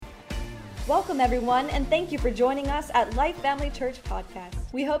Welcome, everyone, and thank you for joining us at Life Family Church Podcast.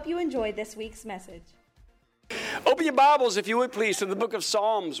 We hope you enjoyed this week's message. Open your Bibles, if you would please, to the book of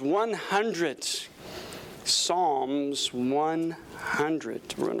Psalms 100. Psalms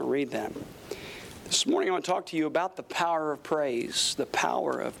 100. We're going to read that. This morning I want to talk to you about the power of praise. The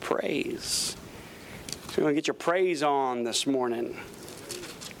power of praise. So you're going to get your praise on this morning.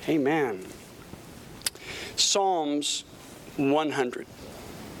 Amen. Psalms 100.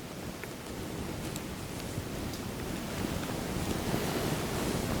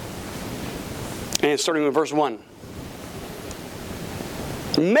 And starting with verse 1.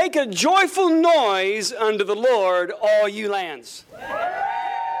 Make a joyful noise unto the Lord, all you lands.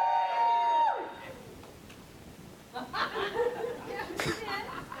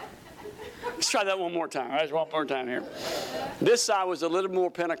 Let's try that one more time. All right, one more time here. This side was a little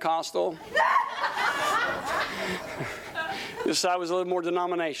more Pentecostal. This side was a little more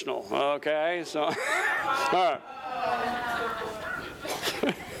denominational. Okay, so, all right.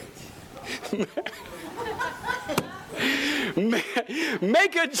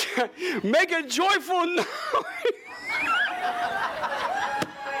 Make a joyful noise.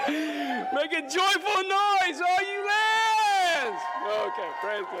 Make a joyful noise, all you lands. Okay,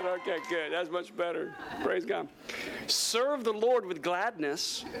 praise God. Okay, good. That's much better. Praise God. Serve the Lord with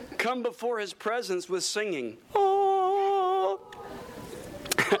gladness. Come before His presence with singing. Oh.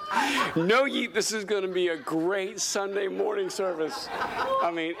 Know ye, this is going to be a great Sunday morning service.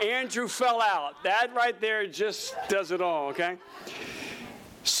 I mean, Andrew fell out. That right there just does it all, okay?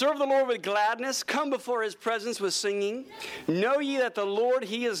 Serve the Lord with gladness. Come before His presence with singing. Know ye that the Lord,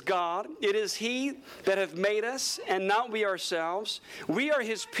 He is God. It is He that hath made us, and not we ourselves. We are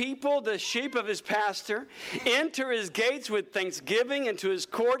His people, the sheep of His pasture. Enter His gates with thanksgiving, and to His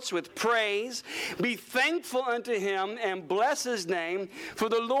courts with praise. Be thankful unto Him, and bless His name. For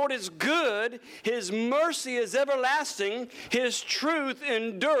the Lord is good. His mercy is everlasting. His truth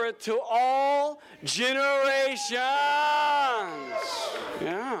endureth to all generations.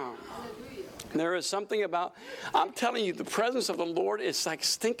 Yeah. There is something about, I'm telling you, the presence of the Lord is like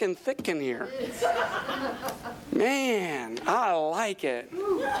stinking thick in here. Man, I like it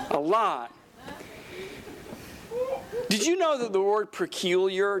a lot. Did you know that the word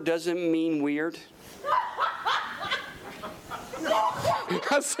peculiar doesn't mean weird?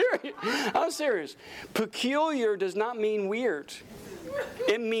 I'm serious. Peculiar does not mean weird.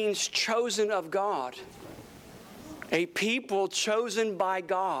 It means chosen of God. A people chosen by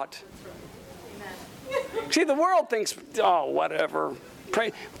God. See, the world thinks, oh, whatever.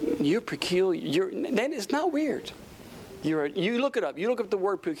 You're peculiar. Then it's not weird. You look it up. You look up the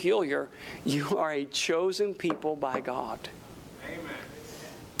word peculiar. You are a chosen people by God. Amen.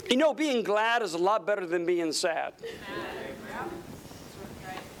 You know, being glad is a lot better than being sad. Amen.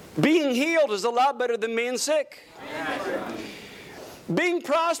 Being healed is a lot better than being sick. Amen. Being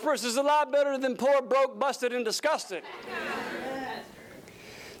prosperous is a lot better than poor, broke, busted, and disgusted.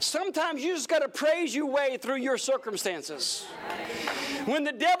 Sometimes you just got to praise your way through your circumstances. When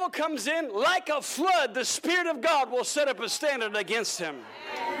the devil comes in, like a flood, the Spirit of God will set up a standard against him.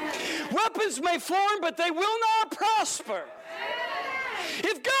 Weapons may form, but they will not prosper.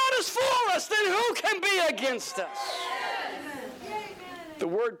 If God is for us, then who can be against us? The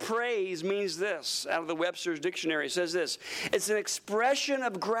word praise means this, out of the Webster's Dictionary. It says this: it's an expression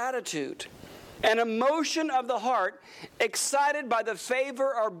of gratitude, an emotion of the heart excited by the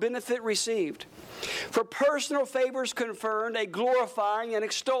favor or benefit received. For personal favors conferred, a glorifying and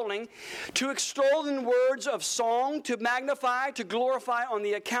extolling, to extol in words of song, to magnify, to glorify on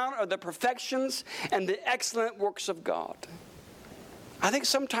the account of the perfections and the excellent works of God. I think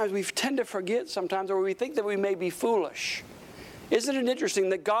sometimes we tend to forget sometimes, or we think that we may be foolish. Isn't it interesting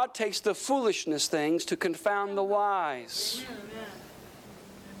that God takes the foolishness things to confound the wise?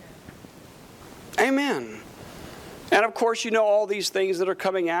 Amen. And of course, you know, all these things that are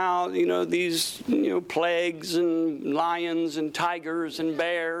coming out, you know, these, plagues and lions and tigers and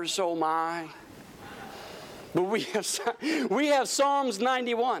bears, oh my. But we have Psalms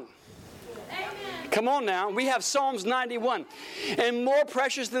 91. Amen. Come on now. We have Psalms 91. And more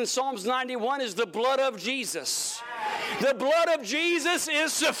precious than Psalms 91 is the blood of Jesus. The blood of Jesus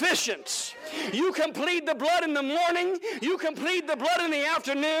is sufficient. You can plead the blood in the morning, you can plead the blood in the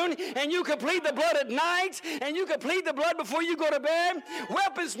afternoon, and you can plead the blood at night, and you can plead the blood before you go to bed.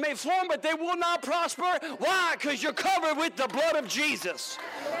 Weapons may form, but they will not prosper. Why? Because you're covered with the blood of Jesus.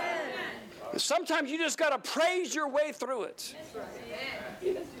 Sometimes you just got to praise your way through it.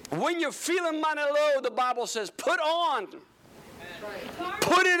 When you're feeling mighty low, the Bible says, put on.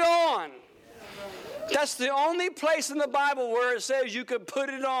 Put it on. That's the only place in the Bible where it says you can put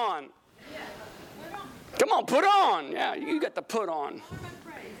it on. Come on, put on. Yeah, you got to put on.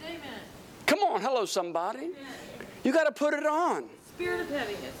 Come on, hello, somebody. You got to put it on. Spirit of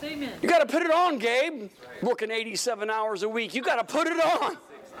heaviness. Amen. You got to put it on, Gabe. Working 87 hours a week. You got to put it on.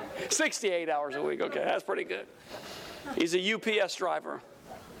 68 hours a week. Okay, that's pretty good. He's a UPS driver.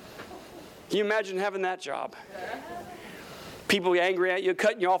 Can you imagine having that job? People angry at you,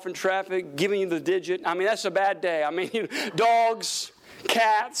 cutting you off in traffic, giving you the digit. I mean, that's a bad day. I mean, dogs,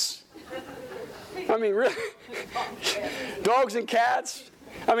 cats. I mean, really? Dogs and cats.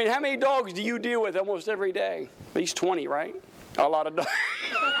 I mean, how many dogs do you deal with almost every day? At least 20, right? A lot of dogs.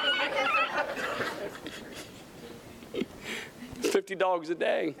 50 dogs a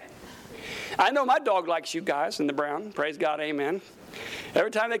day. I know my dog likes you guys in the brown. Praise God, amen.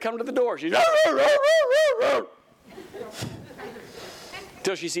 Every time they come to the door, she's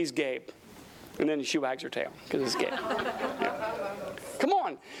until she sees Gabe. And then she wags her tail because it's Gabe. Yeah. Come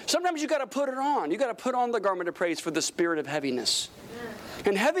on. Sometimes you got to put it on. You got to put on the garment of praise for the spirit of heaviness.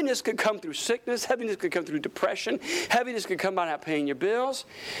 And heaviness could come through sickness. Heaviness could come through depression. Heaviness could come by not paying your bills.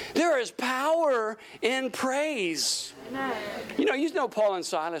 There is power in praise. You know Paul and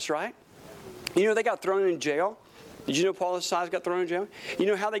Silas, right? You know they got thrown in jail. Did you know Paul and Silas got thrown in jail? You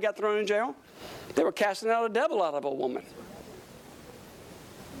know how they got thrown in jail? They were casting out a devil out of a woman.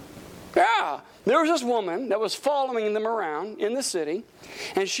 Yeah, there was this woman that was following them around in the city,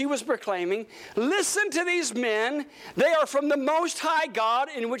 and she was proclaiming, "Listen to these men. They are from the Most High God,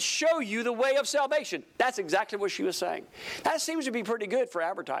 and would show you the way of salvation." That's exactly what she was saying. That seems to be pretty good for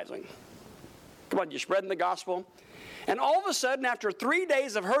advertising. Come on, you're spreading the gospel. And all of a sudden, after 3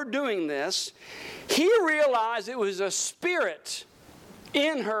 days of her doing this, he realized it was a spirit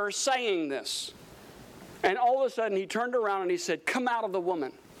in her saying this. And all of a sudden, he turned around and he said, "Come out of the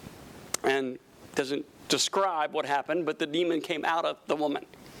woman." And doesn't describe what happened, but the demon came out of the woman.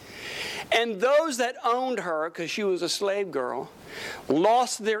 And those that owned her, because she was a slave girl,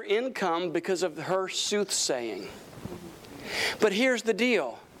 lost their income because of her soothsaying. But here's the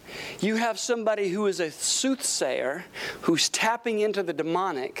deal. You have somebody who is a soothsayer, who's tapping into the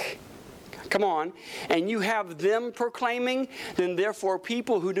demonic. Come on. And you have them proclaiming, then therefore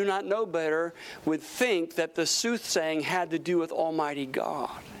people who do not know better would think that the soothsaying had to do with Almighty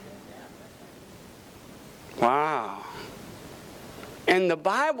God. Wow. And the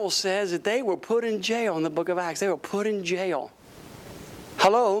Bible says that they were put in jail in the book of Acts. They were put in jail.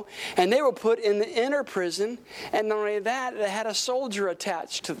 Hello? And they were put in the inner prison. And not only that, they had a soldier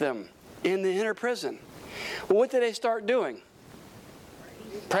attached to them in the inner prison. Well, what did they start doing?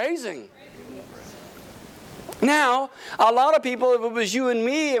 Praising. Now, a lot of people, if it was you and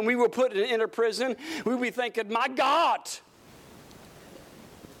me and we were put in the inner prison, we'd be thinking, my God,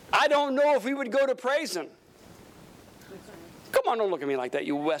 I don't know if we would go to praising. Come on, don't look at me like that,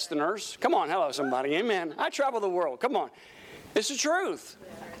 you Westerners. Come on, hello, somebody. Amen. I travel the world. Come on. It's the truth.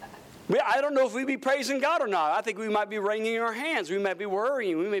 I don't know if we'd be praising God or not. I think we might be wringing our hands. We might be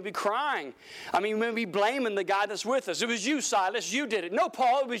worrying. We may be crying. I mean, we may be blaming the guy that's with us. It was you, Silas. You did it. No,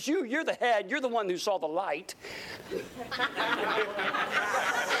 Paul, it was you. You're the head. You're the one who saw the light.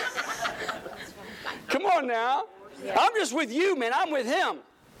 Come on now. I'm just with you, man. I'm with him.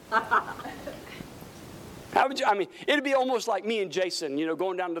 How would you, I mean, it'd be almost like me and Jason,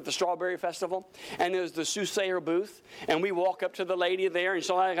 going down to the Strawberry Festival, and there's the soothsayer booth, and we walk up to the lady there, and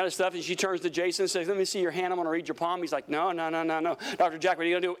all that kind of stuff, and she turns to Jason and says, "Let me see your hand, I'm going to read your palm." He's like, No. Dr. Jack, what are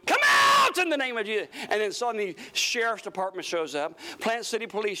you going to do? Come out in the name of Jesus. And then suddenly, sheriff's department shows up, Plant City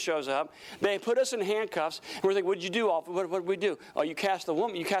Police shows up, they put us in handcuffs, and we're like, "What'd you do, officer? What did we do?" "Oh, you cast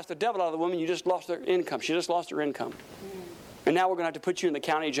the devil out of the woman, you just lost her income. She just lost her income. And now we're going to have to put you in the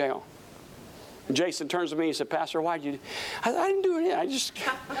county jail." Jason turns to me and said, "Pastor, why'd you?" I didn't do anything. I just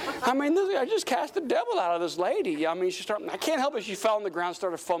cast the devil out of this lady. I mean, I can't help it. She fell on the ground,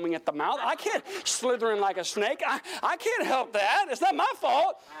 started foaming at the mouth. I can't slithering like a snake. I can't help that. It's not my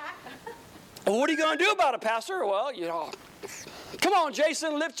fault. "Well, what are you going to do about it, Pastor?" "Well, come on,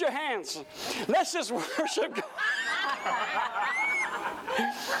 Jason, lift your hands. Let's just worship God."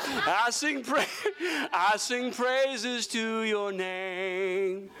 I sing praises to your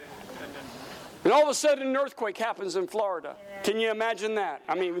name. And all of a sudden, an earthquake happens in Florida. Can you imagine that?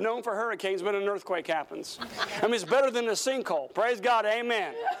 I mean, known for hurricanes, but an earthquake happens. I mean, it's better than a sinkhole. Praise God,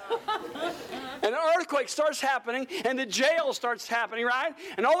 amen. And the earthquake starts happening, and the jail starts happening, right?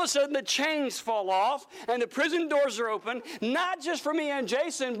 And all of a sudden, the chains fall off, and the prison doors are open, not just for me and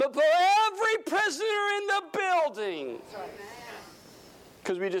Jason, but for every prisoner in the building.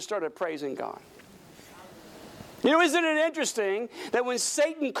 Because we just started praising God. You know, isn't it interesting that when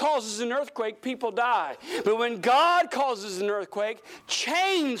Satan causes an earthquake, people die? But when God causes an earthquake,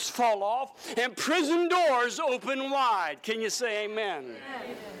 chains fall off and prison doors open wide. Can you say amen?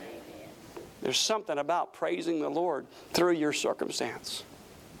 Amen. There's something about praising the Lord through your circumstance.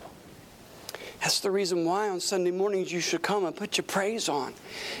 That's the reason why on Sunday mornings you should come and put your praise on.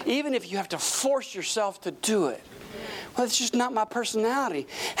 Even if you have to force yourself to do it. Well, it's just not my personality.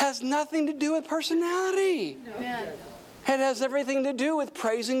 It has nothing to do with personality. Amen. It has everything to do with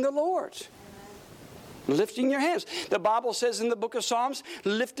praising the Lord. Lifting your hands. The Bible says in the book of Psalms,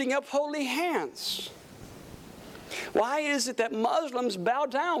 lifting up holy hands. Why is it that Muslims bow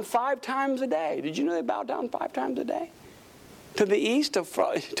down 5 times a day? Did you know they bow down 5 times a day? To the east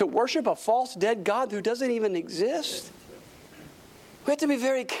to worship a false dead God who doesn't even exist? We have to be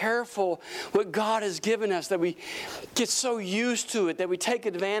very careful what God has given us, that we get so used to it, that we take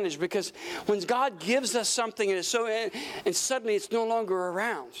advantage. Because when God gives us something and suddenly it's no longer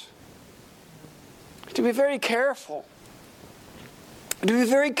around. To be very careful. To be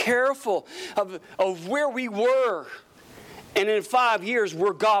very careful of where we were. And in 5 years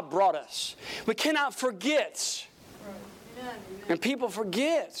where God brought us. We cannot forget. And people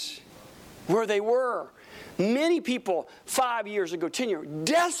forget where they were. Many people 5 years ago, 10 years,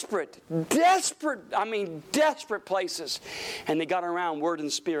 desperate places. And they got around Word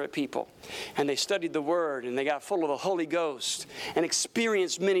and Spirit people. And they studied the Word and they got full of the Holy Ghost and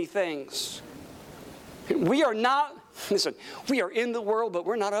experienced many things. We are in the world, but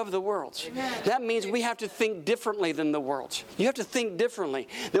we're not of the world. Amen. That means we have to think differently than the world. You have to think differently.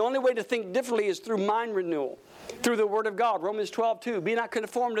 The only way to think differently is through mind renewal. Through the Word of God. Romans 12:2. Be not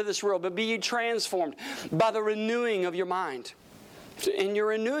conformed to this world, but be ye transformed by the renewing of your mind. And you're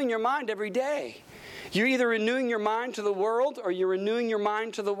renewing your mind every day. You're either renewing your mind to the world or you're renewing your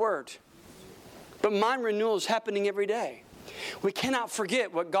mind to the Word. But mind renewal is happening every day. We cannot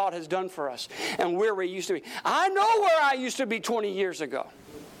forget what God has done for us and where we used to be. I know where I used to be 20 years ago.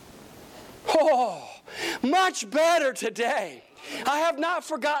 Oh, much better today. I have not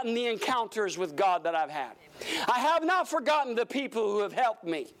forgotten the encounters with God that I've had. I have not forgotten the people who have helped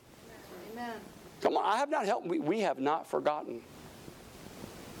me. Amen. Come on, I have not helped. We have not forgotten.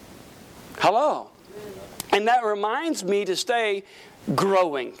 Hello. And that reminds me to stay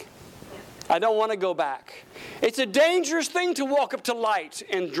growing. I don't want to go back. It's a dangerous thing to walk up to light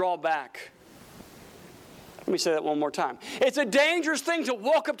and draw back. Let me say that one more time. It's a dangerous thing to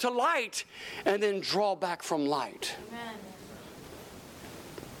walk up to light and then draw back from light. Amen.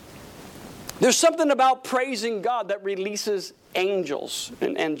 There's something about praising God that releases angels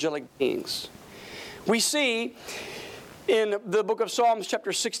and angelic beings. We see in the book of Psalms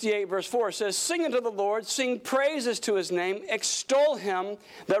chapter 68 verse 4, it says, sing unto the Lord, sing praises to His name, extol Him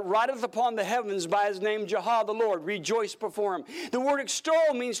that rideth upon the heavens by His name Jehovah the Lord, rejoice before Him. The word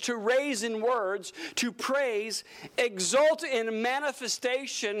extol means to raise in words, to praise, exalt in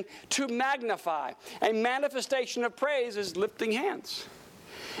manifestation, to magnify. A manifestation of praise is lifting hands.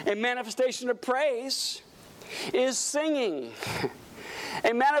 A manifestation of praise is singing.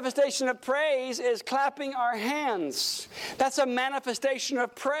 A manifestation of praise is clapping our hands. That's a manifestation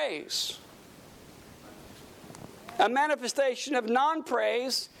of praise. A manifestation of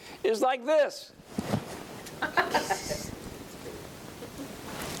non-praise is like this.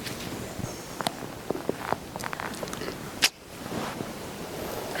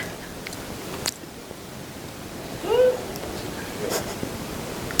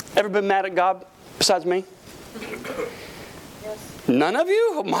 Ever been mad at God besides me? Yes. None of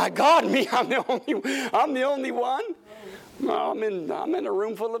you? Oh my God, me! I'm the only one. Well, I'm in a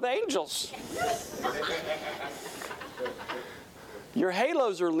room full of angels. Your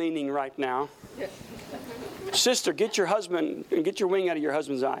halos are leaning right now. Sister, get your husband and get your wing out of your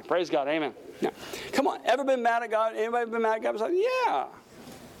husband's eye. Praise God, amen. Now, come on, ever been mad at God? Anybody been mad at God? Besides? Yeah.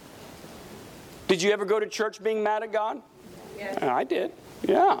 Did you ever go to church being mad at God? Yes. I did.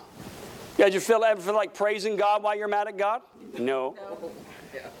 Yeah. Did you ever feel like praising God while you're mad at God? No.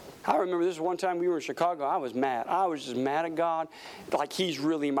 I remember this one time we were in Chicago. I was mad. I was just mad at God like He's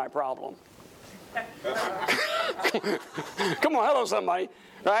really my problem. Come on, hello somebody.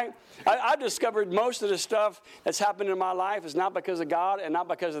 Right? I discovered most of the stuff that's happened in my life is not because of God and not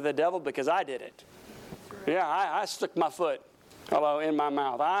because of the devil, because I did it. Yeah, I stuck my foot. In my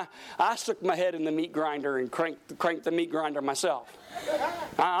mouth. I stuck my head in the meat grinder and cranked the meat grinder myself.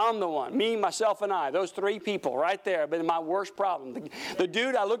 I'm the one. Me, myself, and I. Those 3 people right there have been my worst problem. The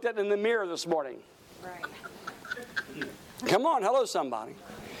dude I looked at in the mirror this morning. Right. Come on, hello somebody.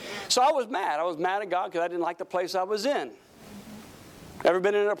 So I was mad. I was mad at God because I didn't like the place I was in. Ever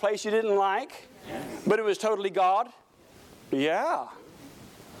been in a place you didn't like? But it was totally God? Yeah.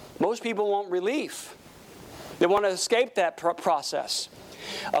 Most people want relief. They want to escape that process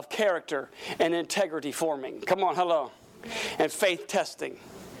of character and integrity forming. Come on, hello. And faith testing.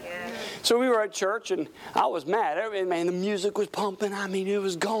 So we were at church, and I was mad. Man, the music was pumping. I mean, it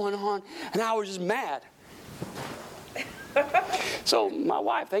was going on, and I was just mad. So my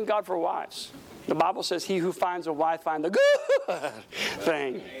wife, thank God for wives. The Bible says, he who finds a wife finds the good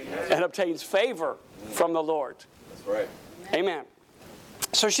thing and obtains favor from the Lord. That's right. Amen.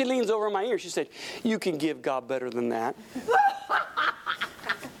 So she leans over my ear. She said, you can give God better than that.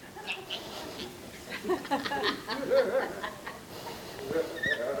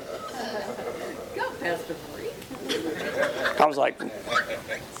 Go, Pastor Marie. I was like,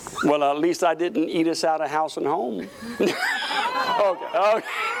 well, at least I didn't eat us out of house and home. Okay.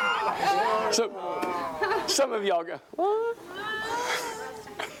 So, some of y'all go, what?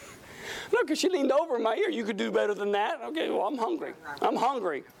 No, because she leaned over in my ear. You could do better than that. Okay, well, I'm hungry. I'm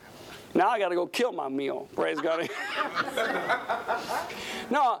hungry. Now I got to go kill my meal. Praise God.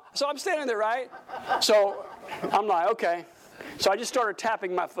 No, so I'm standing there, right? So I'm like, okay. So I just started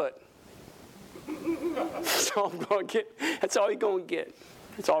tapping my foot. That's all I'm going to get. That's all you're going to get.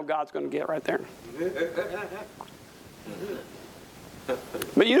 That's all God's going to get right there.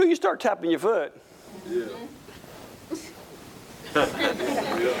 But you start tapping your foot. Yeah.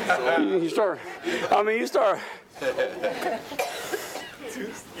 You start.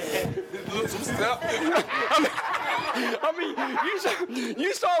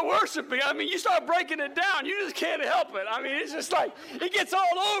 You start worshiping. I mean, you start breaking it down. You just can't help it. I mean, it's just like, it gets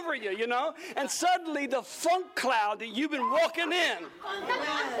all over you, you know? And suddenly the funk cloud that you've been walking in.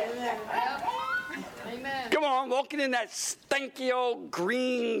 Amen. Come on, walking in that stinky old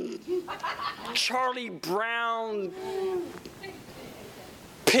green Charlie Brown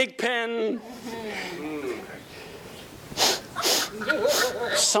pig pen.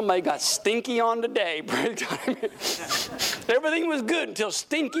 Somebody got stinky on today. Everything was good until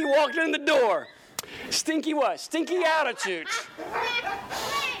Stinky walked in the door. Stinky what? Stinky attitude.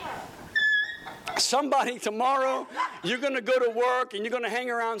 Somebody tomorrow, you're going to go to work and you're going to hang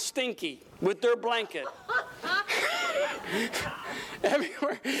around Stinky with their blanket.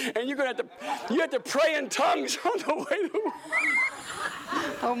 Everywhere. And you have to pray in tongues on the way to work.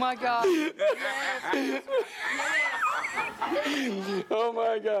 Oh, my God. Oh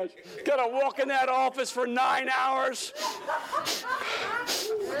my gosh. Got to walk in that office for 9 hours.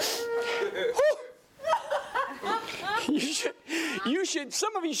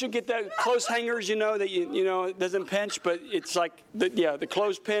 Some of you should get that clothes hangers, that it doesn't pinch, but it's like the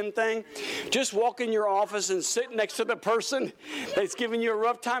clothespin thing. Just walk in your office and sit next to the person that's giving you a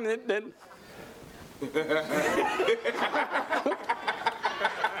rough time. And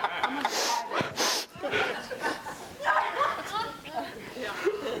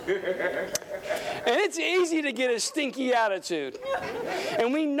it's easy to get a stinky attitude.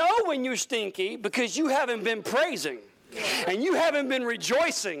 And we know when you're stinky because you haven't been praising. And you haven't been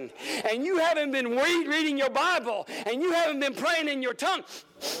rejoicing. And you haven't been reading your Bible. And you haven't been praying in your tongue.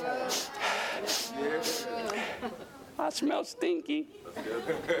 I smell stinky.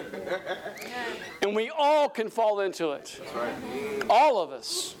 And we all can fall into it. All of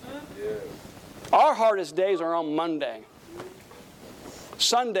us. Our hardest days are on Monday.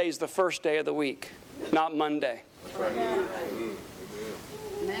 Sunday's the first day of the week, not Monday.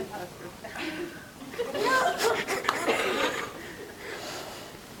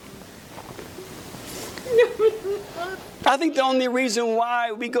 I think the only reason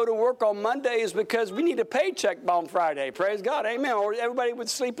why we go to work on Monday is because we need a paycheck on Friday. Praise God, amen. Or everybody would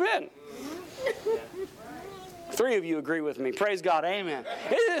sleep in. 3 of you agree with me. Praise God, amen.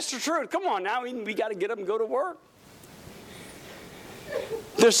 It's the truth. Come on now, we got to get up and go to work.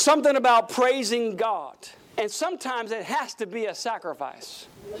 There's something about praising God. And sometimes it has to be a sacrifice.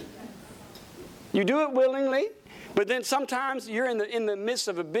 You do it willingly, but then sometimes you're in the midst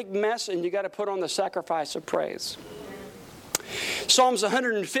of a big mess and you got to put on the sacrifice of praise. Psalms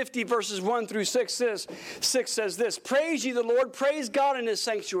 150 verses 1 through 6 says this: Praise ye the Lord, praise God in His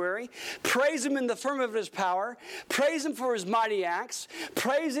sanctuary, praise Him in the firmament of His power, praise Him for His mighty acts,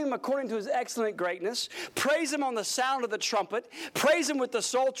 praise Him according to His excellent greatness, praise Him on the sound of the trumpet, praise Him with the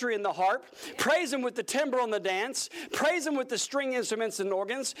psaltery and the harp, praise Him with the timbrel and the dance, praise Him with the string instruments and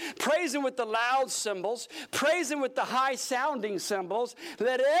organs, praise Him with the loud cymbals, praise Him with the high sounding cymbals.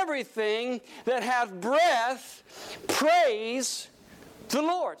 Let everything that hath breath praise the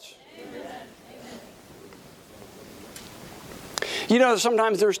Lord. Amen.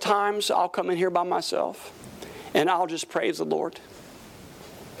 Sometimes there's times I'll come in here by myself and I'll just praise the Lord.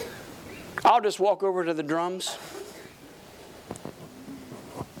 I'll just walk over to the drums.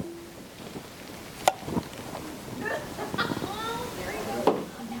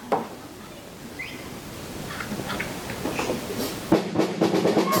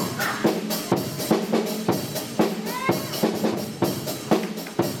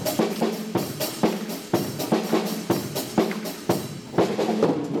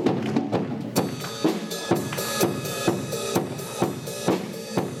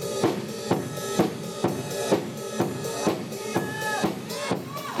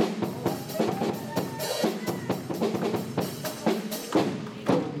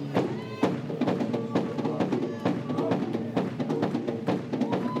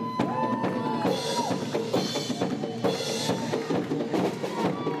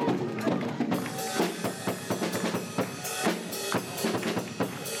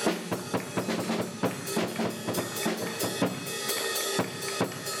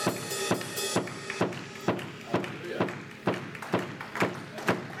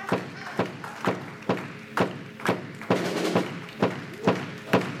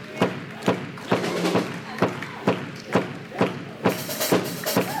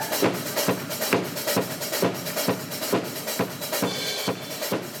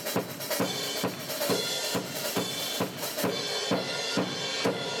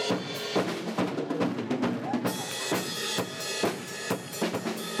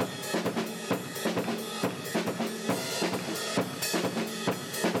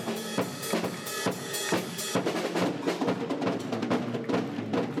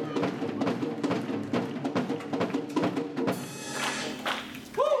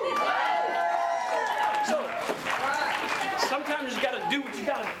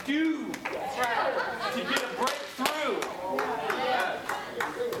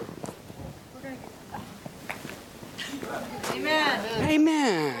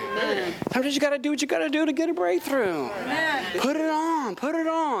 Amen. Sometimes you got to do what you got to do to get a breakthrough. Amen. Put it on. Put it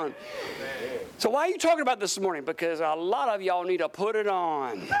on. So why are you talking about this morning? Because a lot of y'all need to put it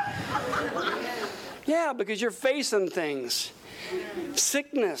on. Yeah, because you're facing things.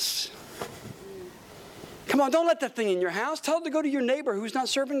 Sickness. Come on, don't let that thing in your house. Tell it to go to your neighbor who's not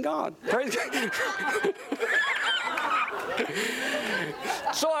serving God. Praise God.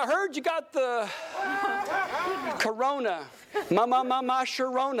 So I heard you got the corona,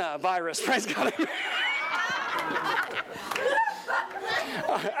 Sharona virus. Praise God.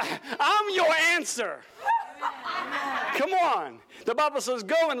 I'm your answer. Come on. The Bible says,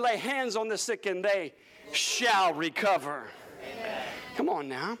 go and lay hands on the sick and they shall recover. Come on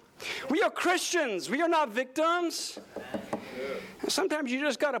now. We are Christians. We are not victims. Sometimes you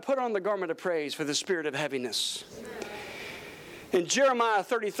just got to put on the garment of praise for the spirit of heaviness. In Jeremiah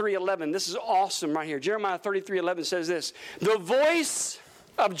 33:11, this is awesome right here. Jeremiah 33:11 says this: the voice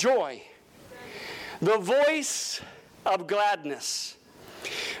of joy, the voice of gladness,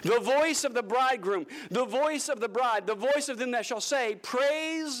 the voice of the bridegroom, the voice of the bride, the voice of them that shall say,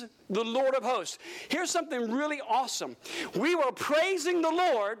 praise the Lord of hosts. Here's something really awesome. We were praising the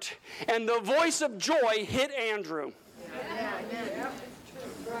Lord, and the voice of joy hit Andrew.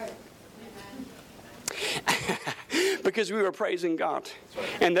 Because we were praising God.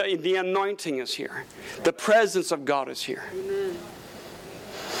 And the anointing is here. The presence of God is here. Amen.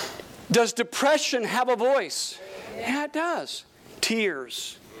 Does depression have a voice? Yeah, it does.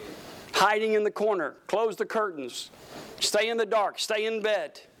 Tears. Hiding in the corner. Close the curtains. Stay in the dark. Stay in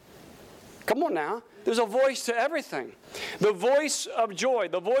bed. Come on now. There's a voice to everything. The voice of joy,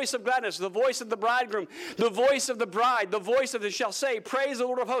 the voice of gladness, the voice of the bridegroom, the voice of the bride, the voice of the shall say, praise the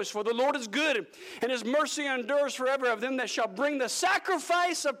Lord of hosts, for the Lord is good, and his mercy endures forever of them that shall bring the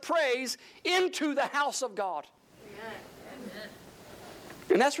sacrifice of praise into the house of God. Amen.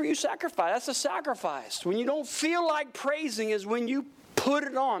 And that's where you sacrifice. That's a sacrifice. When you don't feel like praising is when you put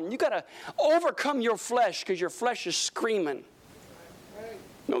it on. You got to overcome your flesh because your flesh is screaming.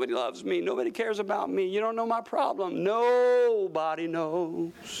 Nobody loves me. Nobody cares about me. You don't know my problem. Nobody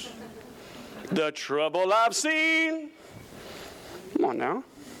knows the trouble I've seen. Come on now.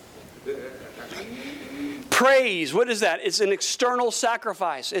 Praise, what is that? It's an external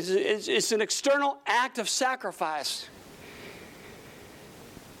sacrifice. It's an external act of sacrifice.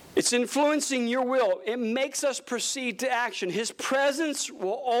 It's influencing your will. It makes us proceed to action. His presence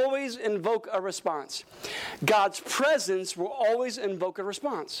will always invoke a response. God's presence will always invoke a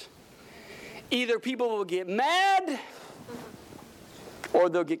response. Either people will get mad or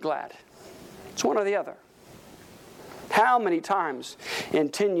they'll get glad. It's one or the other. How many times in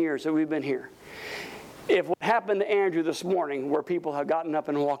 10 years that we've been here, if what happened to Andrew this morning where people have gotten up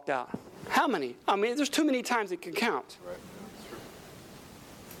and walked out, how many? I mean, there's too many times it can count.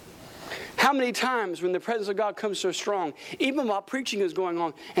 How many times when the presence of God comes so strong, even while preaching is going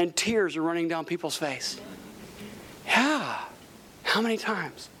on, and tears are running down people's face? Yeah. How many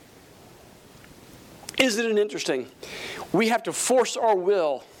times? Isn't it interesting? We have to force our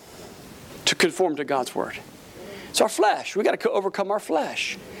will to conform to God's word. It's our flesh. We've got to overcome our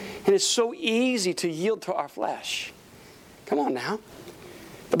flesh. And it's so easy to yield to our flesh. Come on now.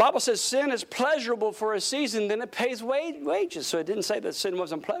 The Bible says sin is pleasurable for a season, then it pays wages. So it didn't say that sin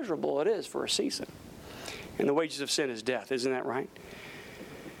wasn't pleasurable. It is for a season. And the wages of sin is death. Isn't that right?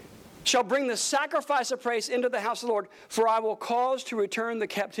 Shall bring the sacrifice of praise into the house of the Lord, for I will cause to return the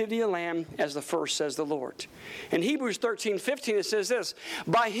captivity of the lamb as the first, says the Lord. In Hebrews 13:15 it says this,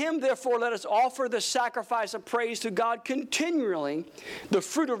 by him therefore let us offer the sacrifice of praise to God continually, the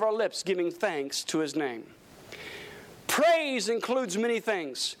fruit of our lips giving thanks to his name. Praise includes many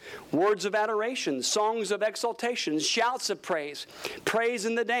things. Words of adoration, songs of exaltation, shouts of praise, praise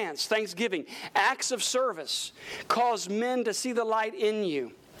in the dance, thanksgiving, acts of service, cause men to see the light in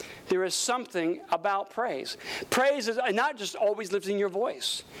you. There is something about praise. Praise is not just always lifting your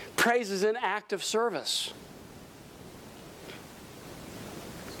voice. Praise is an act of service.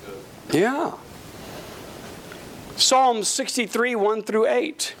 Yeah. Psalm 63, 1 through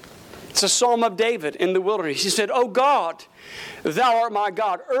 8. It's a psalm of David in the wilderness. He said, O God, thou art my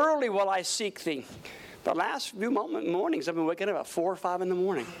God. Early will I seek thee. The last few mornings, I've been waking up at 4 or 5 in the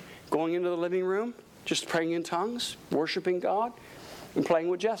morning, going into the living room, just praying in tongues, worshiping God, and playing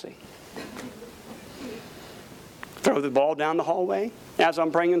with Jesse. Throw the ball down the hallway as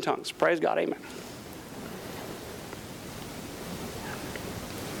I'm praying in tongues. Praise God. Amen.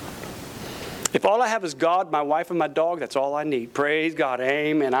 If all I have is God, my wife, and my dog, that's all I need. Praise God.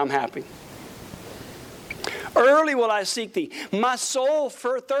 Amen. I'm happy. Early will I seek thee. My soul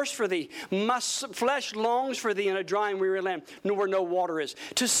thirsts for thee. My flesh longs for thee in a dry and weary land, where no water is.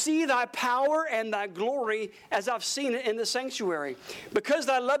 To see thy power and thy glory as I've seen it in the sanctuary. Because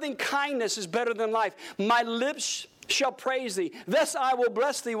thy loving kindness is better than life. My lips shall praise thee. Thus I will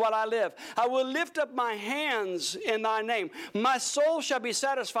bless thee while I live. I will lift up my hands in thy name. My soul shall be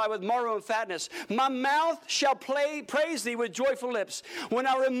satisfied with marrow and fatness. My mouth shall praise thee with joyful lips. When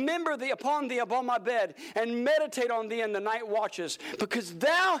I remember thee upon my bed and meditate on thee in the night watches, because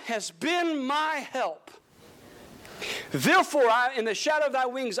thou hast been my help. Therefore, in the shadow of thy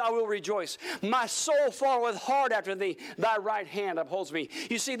wings I will rejoice. My soul followeth hard after thee. Thy right hand upholds me.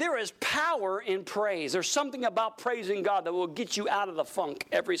 You see, there is power in praise. There's something about praising God that will get you out of the funk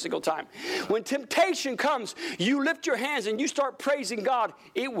every single time. When temptation comes, you lift your hands and you start praising God.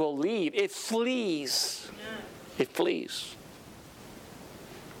 It will leave. It flees. It flees.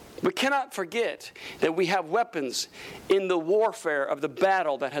 We cannot forget that we have weapons in the warfare of the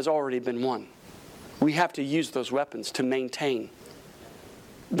battle that has already been won. We have to use those weapons to maintain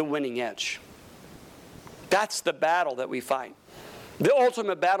the winning edge. That's the battle that we fight. The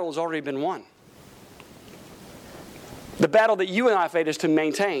ultimate battle has already been won. The battle that you and I fight is to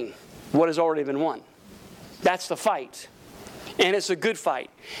maintain what has already been won. That's the fight. And it's a good fight.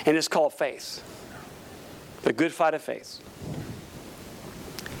 And it's called faith. The good fight of faith.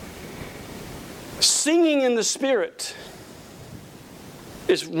 Singing in the Spirit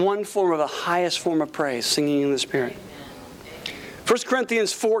is one form of the highest form of praise, singing in the Spirit. 1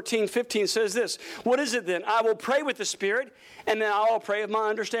 Corinthians 14:15 says this, what is it then? I will pray with the Spirit, and then I will pray with my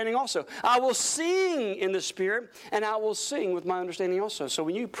understanding also. I will sing in the Spirit, and I will sing with my understanding also. So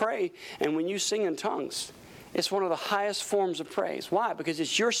when you pray and when you sing in tongues, it's one of the highest forms of praise. Why? Because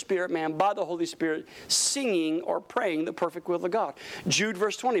it's your spirit, man, by the Holy Spirit, singing or praying the perfect will of God. Jude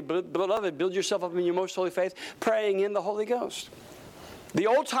verse 20, beloved, build yourself up in your most holy faith, praying in the Holy Ghost. The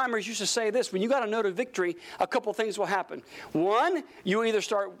old timers used to say this, when you got a note of victory, a couple things will happen. One, you either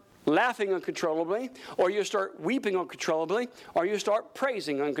start laughing uncontrollably, or you start weeping uncontrollably, or you start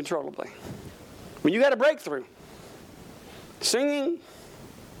praising uncontrollably. When you got a breakthrough, singing,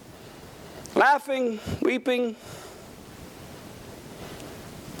 laughing, weeping,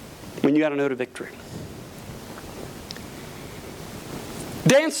 when you got a note of victory.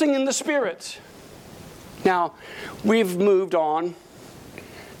 Dancing in the Spirit. Now, we've moved on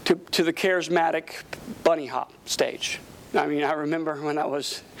to the charismatic bunny hop stage. I mean, I remember when I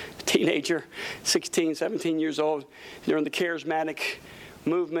was a teenager, 16, 17 years old, during the charismatic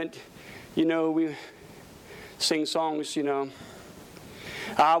movement, we sing songs,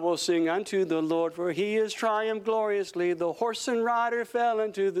 I will sing unto the Lord, for he has triumphed gloriously. The horse and rider fell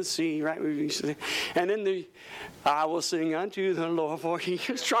into the sea. Right? And then I will sing unto the Lord, for he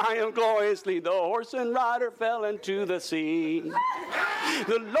has triumphed gloriously. The horse and rider fell into the sea.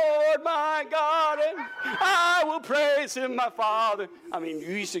 The Lord my God, and I will praise him, my Father. I mean, you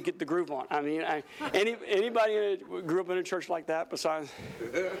used to get the groove on. I mean, anybody grew up in a church like that besides?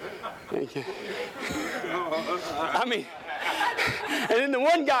 Thank you. I mean, and then the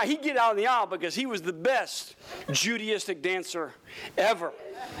one guy, he'd get out of the aisle because he was the best Judaistic dancer ever.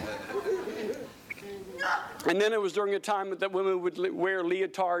 And then it was during a time that women would wear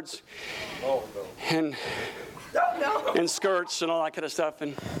leotards and skirts and all that kind of stuff.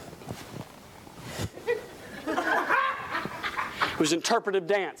 And it was interpretive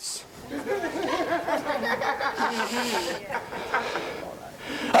dance.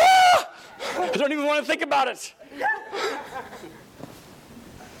 I don't even want to think about it.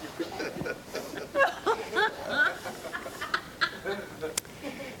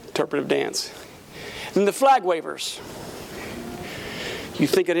 Interpretive dance. And the flag wavers. You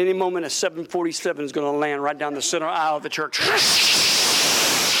think at any moment a 747 is going to land right down the center aisle of the church.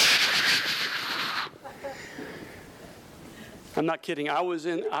 I'm not kidding. I was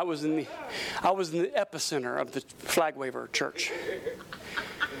in the epicenter of the flag waver church.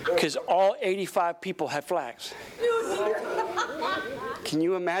 Because all 85 people had flags. Can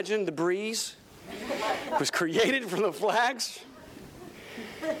you imagine the breeze was created from the flags?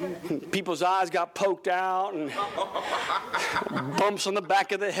 People's eyes got poked out and bumps on the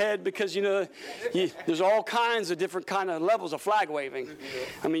back of the head because, there's all kinds of different kind of levels of flag waving.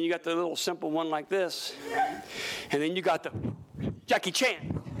 I mean, you got the little simple one like this, and then you got the Jackie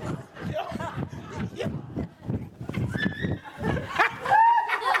Chan.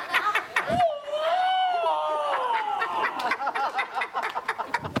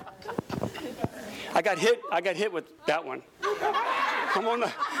 I got hit with that one. I'm on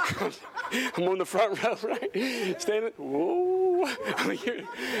the front row, right? Standing. Whoa. I mean, you're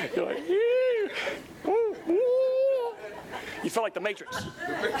like, whoa, whoa. You feel like the Matrix.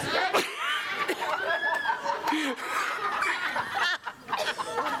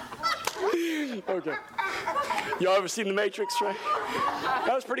 Okay. Y'all ever seen the Matrix, right?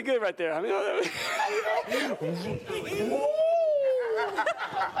 That was pretty good right there. I mean, I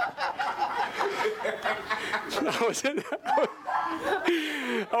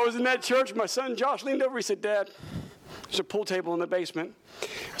was in that church. My son Josh leaned over. He said, "Dad, there's a pool table in the basement."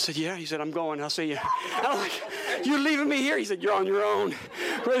 I said, "Yeah." He said, "I'm going. I'll see you." I'm like, "You're leaving me here?" He said, "You're on your own."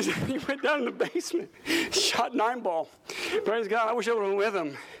 He went down in the basement, shot 9-ball. Praise God. I wish I would have went with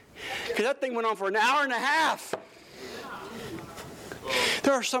him. Because that thing went on for an hour and a half.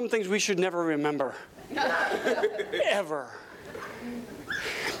 There are some things we should never remember. Ever.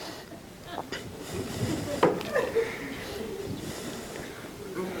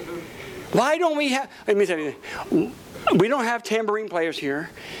 Why don't we have, let me tell you, we don't have tambourine players here.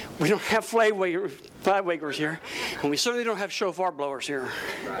 We don't have flag wavers here. And we certainly don't have shofar blowers here.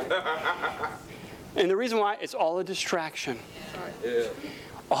 And the reason why, it's all a distraction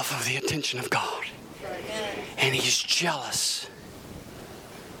off of the attention of God. And he's jealous.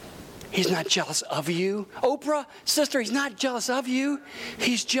 He's not jealous of you. Oprah, sister, he's not jealous of you.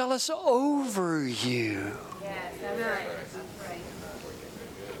 He's jealous over you. Yes, that's right.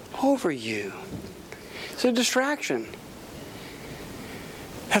 Over you. It's a distraction.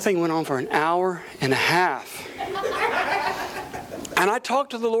 That thing went on for an hour and a half. And I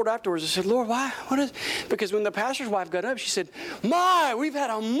talked to the Lord afterwards. I said, "Lord, why? What is?" Because when the pastor's wife got up, she said, "My, we've had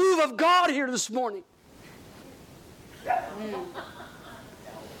a move of God here this morning."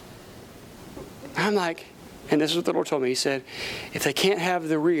 I'm like, and this is what the Lord told me. He said, "If they can't have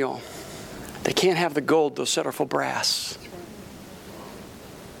the real, they can't have the gold, they'll settle for brass.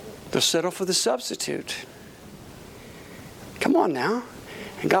 They'll settle for the substitute." Come on now.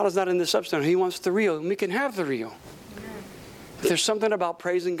 And God is not in the substitute. He wants the real, and we can have the real. But there's something about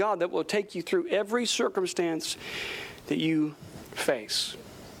praising God that will take you through every circumstance that you face.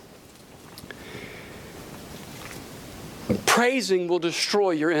 Praising will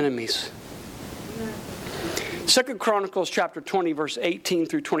destroy your enemies. 2 Chronicles chapter 20, verse 18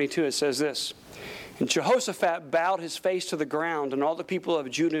 through 22, it says this. And Jehoshaphat bowed his face to the ground, and all the people of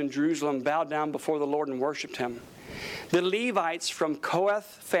Judah and Jerusalem bowed down before the Lord and worshipped him. The Levites from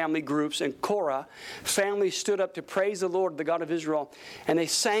Kohath family groups and Korah family stood up to praise the Lord, the God of Israel, and they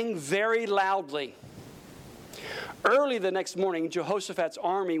sang very loudly. Early the next morning, Jehoshaphat's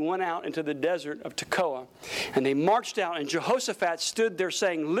army went out into the desert of Tekoa, and they marched out, and Jehoshaphat stood there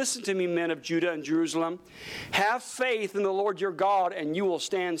saying, "Listen to me, men of Judah and Jerusalem. Have faith in the Lord your God, and you will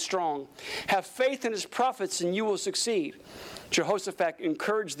stand strong. Have faith in his prophets, and you will succeed." Jehoshaphat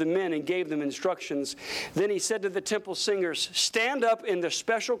encouraged the men and gave them instructions. Then he said to the temple singers, "Stand up in their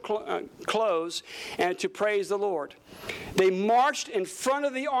special clothes and to praise the Lord." They marched in front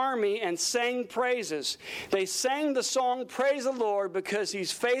of the army and sang praises. They sang the song, "Praise the Lord, because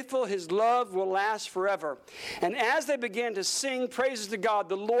he's faithful, his love will last forever." And as they began to sing praises to God,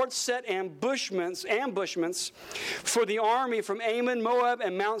 the Lord set ambushments for the army from Ammon, Moab,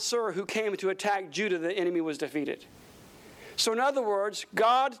 and Mount Seir who came to attack Judah. The enemy was defeated. So in other words,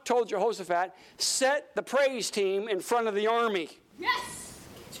 God told Jehoshaphat, set the praise team in front of the army. Yes.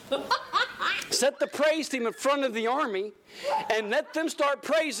 Set the praise team in front of the army and let them start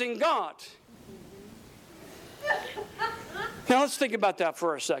praising God. Now let's think about that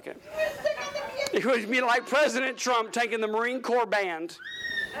for a second. It would be like President Trump taking the Marine Corps band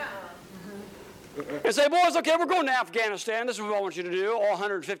and say, "Boys, okay, we're going to Afghanistan. This is what I want you to do, all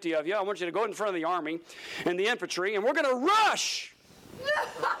 150 of you. I want you to go in front of the army and the infantry, and we're going to rush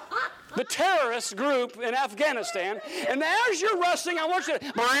the terrorist group in Afghanistan. And as you're rushing, I want you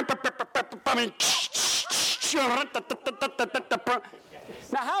to..."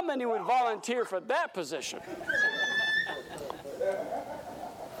 Now, how many would volunteer for that position?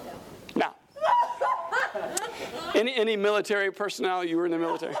 Now, any military personnel? You were in the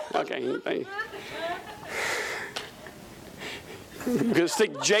military? Okay. We're going to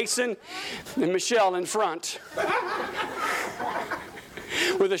stick Jason and Michelle in front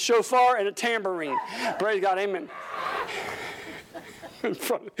with a shofar and a tambourine. Praise God, amen. In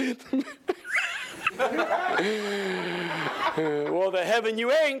front. Well, the heaven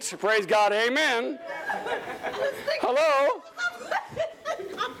you ain't. Praise God, amen. Hello?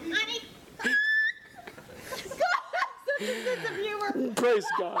 Praise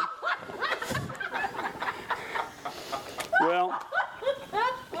God. Well,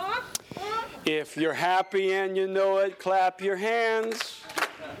 if you're happy and you know it, clap your hands.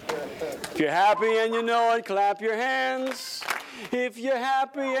 If you're happy and you know it, clap your hands. If you're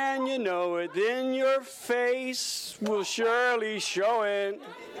happy and you know it, then your face will surely show it.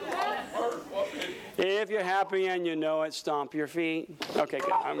 If you're happy and you know it, stomp your feet. Okay,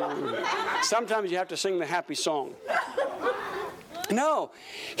 good. Sometimes you have to sing the happy song. No,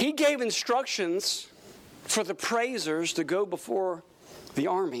 he gave instructions for the praisers to go before the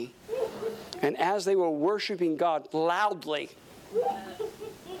army. And as they were worshiping God loudly,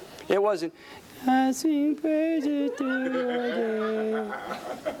 it wasn't, "I sing praises to your name.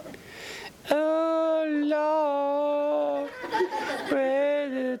 Oh Lord,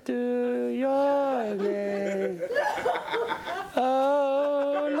 praises to your name.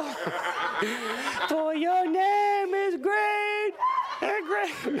 Oh Lord, for your name is great and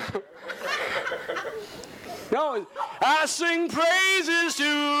great." No, "I sing praises to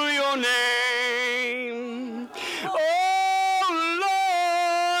your name. Oh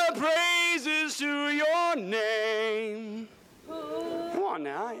Lord, praises to your name." Come on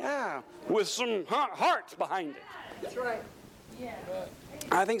now, yeah, with some heart behind it. That's right. Yeah.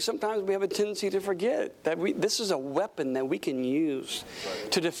 I think sometimes we have a tendency to forget that this is a weapon that we can use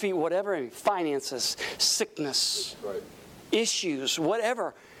to defeat whatever, finances, sickness, issues,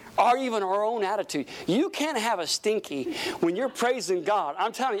 whatever, or even our own attitude. You can't have a stinky when you're praising God.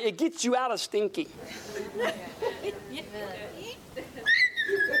 I'm telling you, it gets you out of stinky.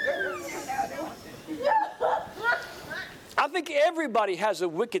 I think everybody has a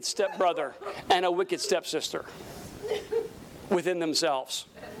wicked stepbrother and a wicked stepsister within themselves.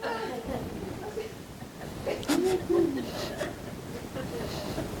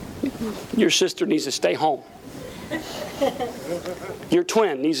 Your sister needs to stay home. Your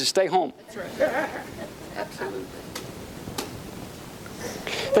twin needs to stay home. That's right. Absolutely.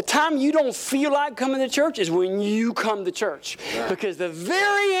 The time you don't feel like coming to church is when you come to church. Because the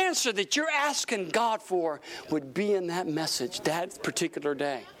very answer that you're asking God for would be in that message that particular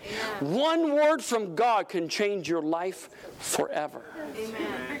day. Amen. One word from God can change your life forever.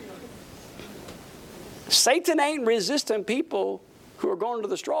 Amen. Satan ain't resisting people who are going to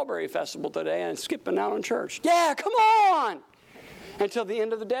the Strawberry Festival today and skipping out on church. Yeah, come on! Until the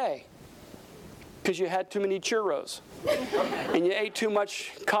end of the day. Because you had too many churros. And you ate too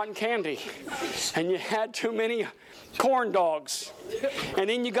much cotton candy. And you had too many corn dogs. And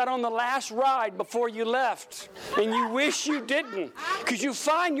then you got on the last ride before you left. And you wish you didn't. Because you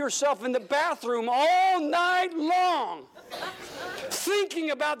find yourself in the bathroom all night long.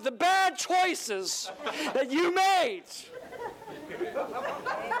 thinking about the bad choices that you made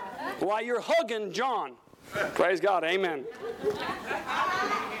while you're hugging John. Praise God. Amen.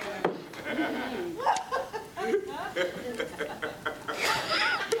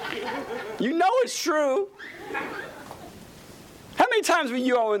 You know it's true. How many times were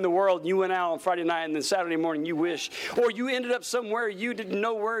you all in the world and you went out on Friday night and then Saturday morning you wish, or you ended up somewhere you didn't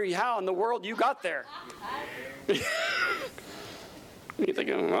know how in the world you got there? You're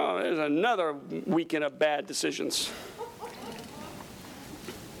thinking, oh, there's another weekend of bad decisions.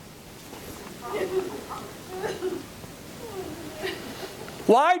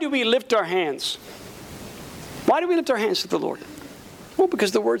 Why do we lift our hands? Why do we lift our hands to the Lord? Well,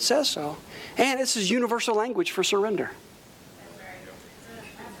 because the Word says so. And this is universal language for surrender.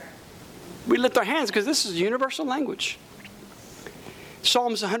 We lift our hands because this is universal language.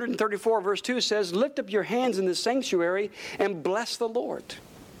 Psalms 134 verse 2 says, lift up your hands in the sanctuary and bless the Lord.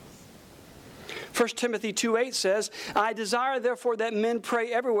 1 Timothy 2:8 says, I desire therefore that men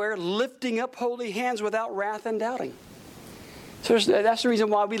pray everywhere, lifting up holy hands without wrath and doubting. So that's the reason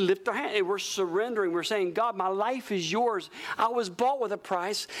why we lift our hands. We're surrendering. We're saying, God, my life is yours. I was bought with a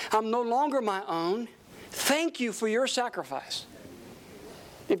price. I'm no longer my own. Thank you for your sacrifice.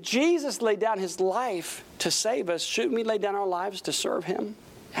 If Jesus laid down his life to save us, shouldn't we lay down our lives to serve him?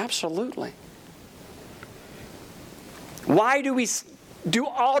 Absolutely. Why do we do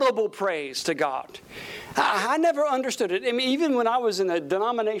audible praise to God? I never understood it. I mean, even when I was in a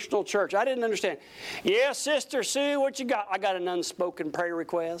denominational church, I didn't understand. Yeah, Sister Sue, what you got? I got an unspoken prayer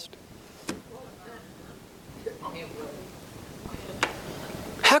request.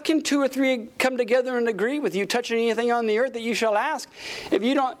 How can two or three come together and agree with you touching anything on the earth that you shall ask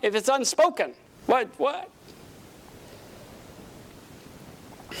if it's unspoken? What?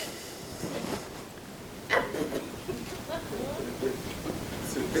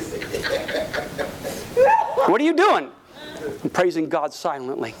 What are you doing? I'm praising God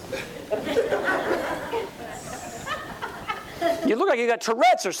silently. You look like you got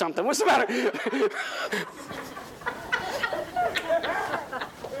Tourette's or something. What's the matter?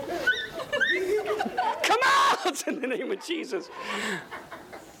 Come out in the name of Jesus.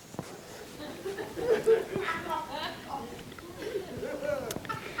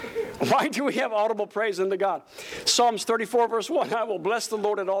 Why do we have audible praise unto God? Psalms 34 verse 1, I will bless the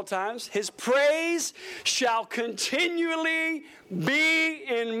Lord at all times. His praise shall continually be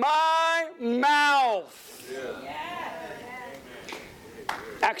in my mouth. Yeah.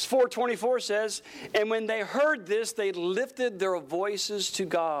 Acts 4:24 says, and when they heard this, they lifted their voices to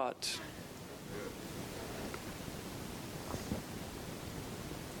God.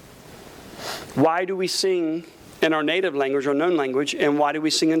 Why do we sing in our native language or known language, and why do we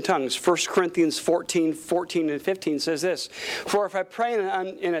sing in tongues? 1 Corinthians 14 and 15 says this, for if I pray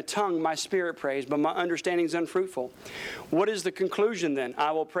in a tongue, my spirit prays, but my understanding is unfruitful. What is the conclusion then? I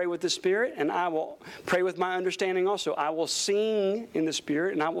will pray with the Spirit, and I will pray with my understanding also. I will sing in the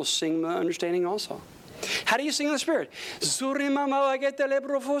Spirit, and I will sing my understanding also. How do you sing in the Spirit?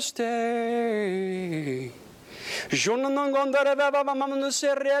 Je non gondare baba mamnu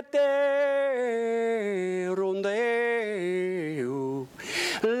serrete rondeu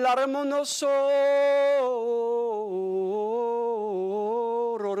l'armono so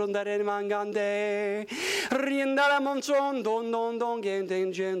rondare mangande riendara monson don don don gen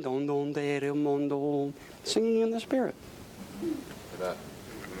don don dere mondo. Singing in the Spirit.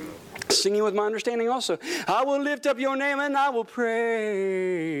 Singing with my understanding also. I will lift up your name and I will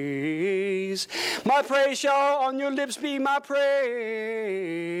praise. My praise shall on your lips be my praise.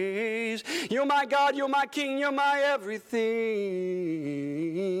 You're my God, you're my King, you're my everything.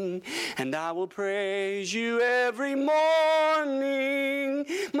 And I will praise you every morning.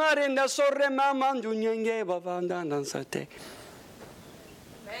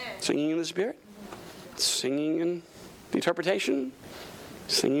 Singing in the Spirit. Singing in the interpretation.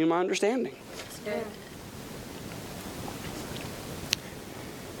 Singing my understanding.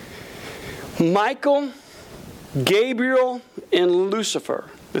 Michael, Gabriel, and Lucifer,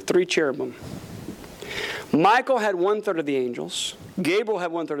 the three cherubim. Michael had 1/3 of the angels. Gabriel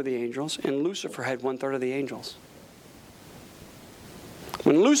had 1/3 of the angels. And Lucifer had 1/3 of the angels.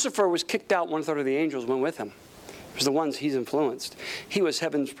 When Lucifer was kicked out, 1/3 of the angels went with him. It was the ones he's influenced. He was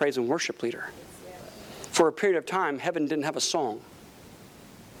heaven's praise and worship leader. For a period of time, heaven didn't have a song.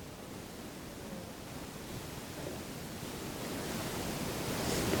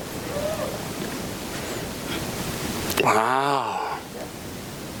 Wow.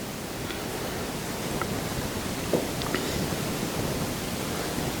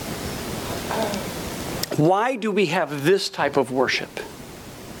 Why do we have this type of worship?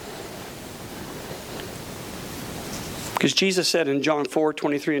 Because Jesus said in John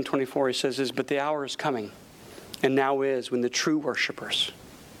 4:23 and 24, he says, but the hour is coming, and now is, when the true worshipers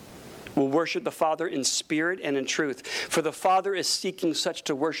will worship the Father in spirit and in truth. For the Father is seeking such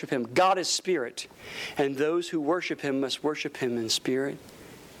to worship him. God is spirit, and those who worship him must worship him in spirit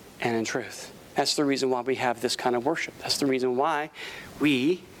and in truth. That's the reason why we have this kind of worship. That's the reason why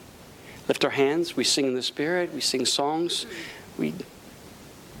we lift our hands, we sing in the Spirit, we sing songs, we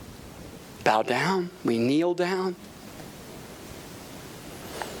bow down, we kneel down.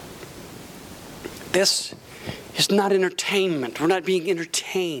 This is not entertainment. We're not being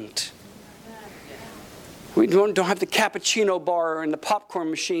entertained. We don't have the cappuccino bar and the popcorn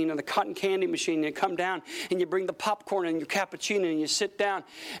machine and the cotton candy machine. You come down and you bring the popcorn and your cappuccino and you sit down,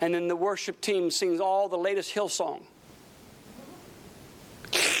 and then the worship team sings all the latest Hillsong.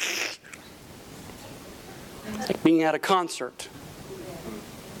 Like being at a concert.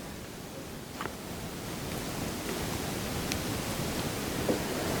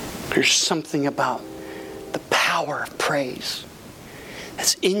 There's something about the power of praise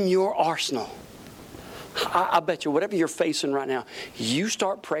that's in your arsenal. I bet you whatever you're facing right now, you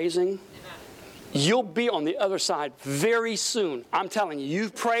start praising, you'll be on the other side very soon. I'm telling you,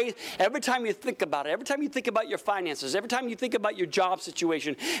 you've prayed. Every time you think about it, every time you think about your finances, every time you think about your job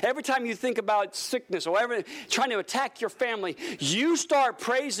situation, every time you think about sickness or trying to attack your family, you start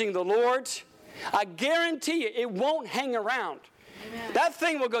praising the Lord. I guarantee you it won't hang around. Amen. That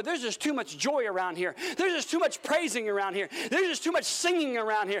thing will go, there's just too much joy around here. There's just too much praising around here. There's just too much singing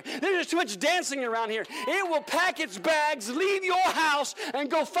around here. There's just too much dancing around here. It will pack its bags, leave your house,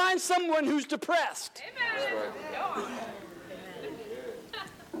 and go find someone who's depressed.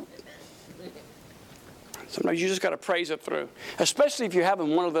 Amen. Sometimes you just got to praise it through, especially if you're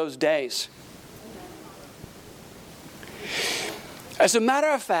having one of those days. As a matter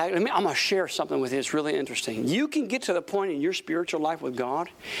of fact, I'm going to share something with you that's really interesting. You can get to the point in your spiritual life with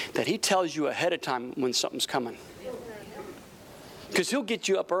God that He tells you ahead of time when something's coming. Because He'll get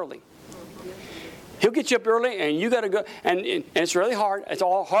you up early. He'll get you up early and you got to go. And it's really hard. It's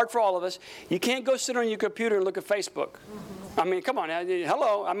all hard for all of us. You can't go sit on your computer and look at Facebook. I mean, come on.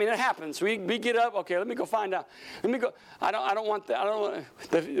 Hello. I mean, it happens. We get up. Okay, let me go find out. Let me go. I don't want that. I don't want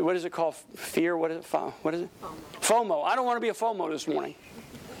what is it called? Fear? What is it? What is it? FOMO. I don't want to be a FOMO this morning.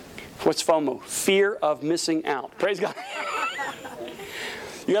 What's FOMO? Fear of missing out. Praise God.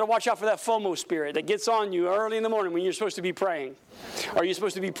 You got to watch out for that FOMO spirit that gets on you early in the morning when you're supposed to be praying, or you're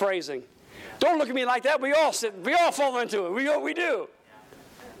supposed to be praising. Don't look at me like that. We all fall into it. We do.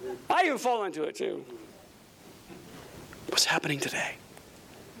 I even fall into it too. What's happening today?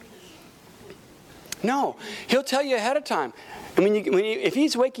 No, He'll tell you ahead of time. I mean, if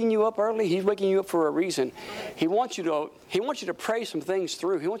He's waking you up early, He's waking you up for a reason. He wants you to pray some things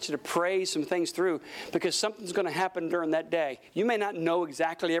through. He wants you to pray some things through because something's going to happen during that day. You may not know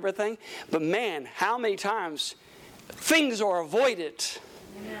exactly everything, but man, how many times things are avoided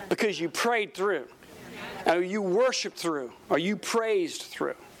because you prayed through, or you worshiped through, or you praised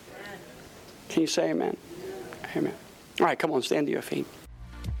through. Can you say amen? Amen. All right, come on, stand to your feet.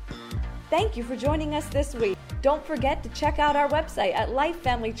 Thank you for joining us this week. Don't forget to check out our website at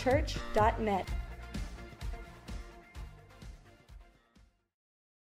lifefamilychurch.net.